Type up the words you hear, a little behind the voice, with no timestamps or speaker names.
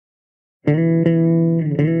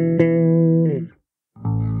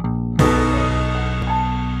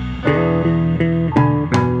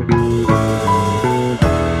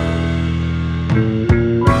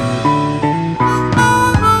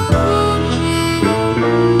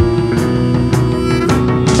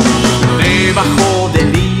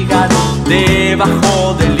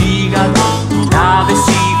Debajo del hígado, la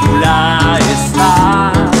vesícula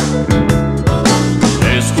está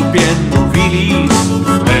escupiendo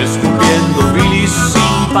bilis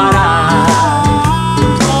sin parar.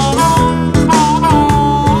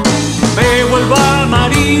 Me vuelvo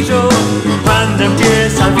amarillo cuando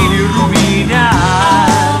empieza el bilirrubinar.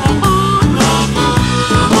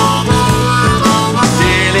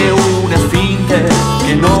 Tiene un esfínter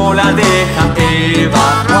que no la deja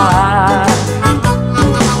evacuar.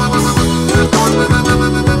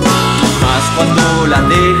 Cuando la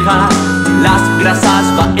deja, las grasas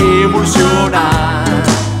va a evolucionar.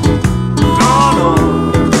 No,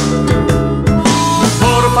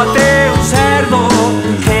 pórfate un cerdo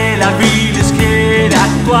que la bilis quiere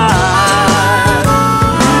actuar.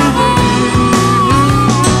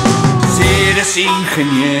 Si eres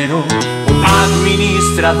ingeniero o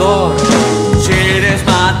administrador, si eres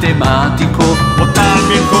matemático o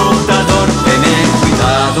también contador, ten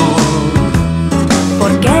cuidado.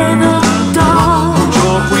 ¿Por qué no?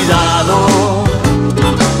 Cuidado,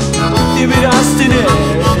 deberás tener,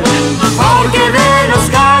 porque de los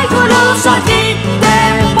cálculos a ti te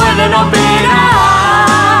pueden operar.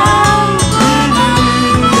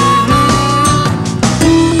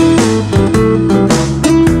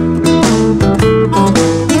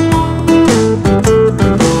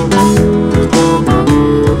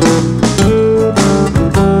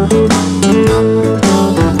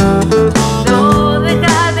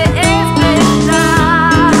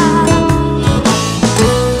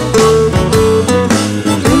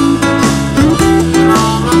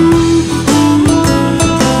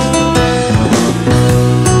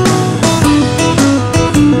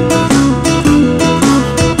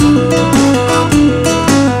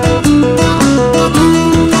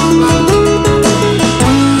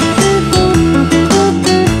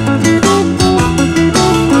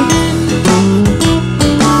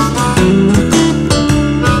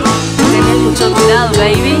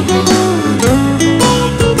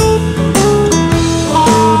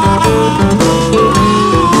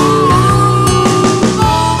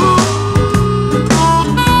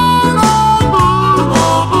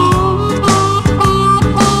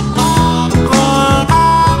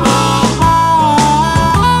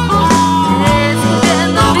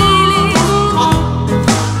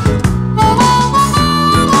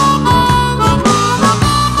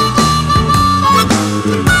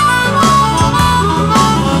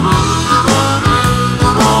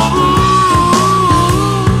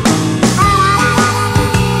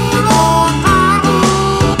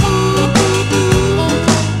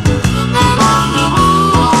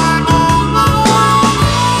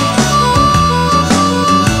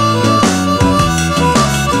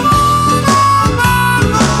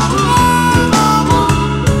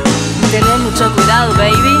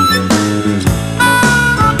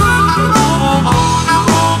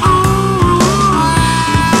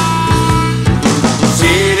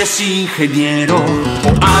 Ingeniero o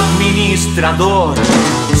administrador,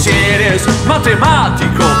 si eres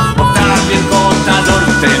matemático o también contador,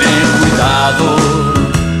 ten cuidado.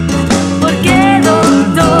 ¿Por qué,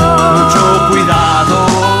 doctor? Mucho cuidado.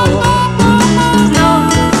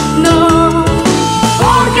 No,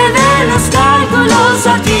 porque de los cálculos a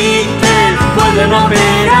ti te pueden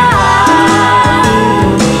operar.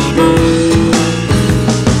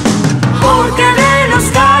 Porque de los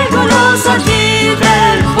cálculos a ti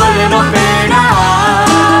te pueden operar.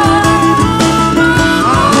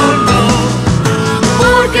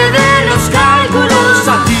 Porque de los cálculos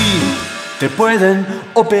a ti te pueden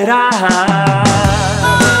operar.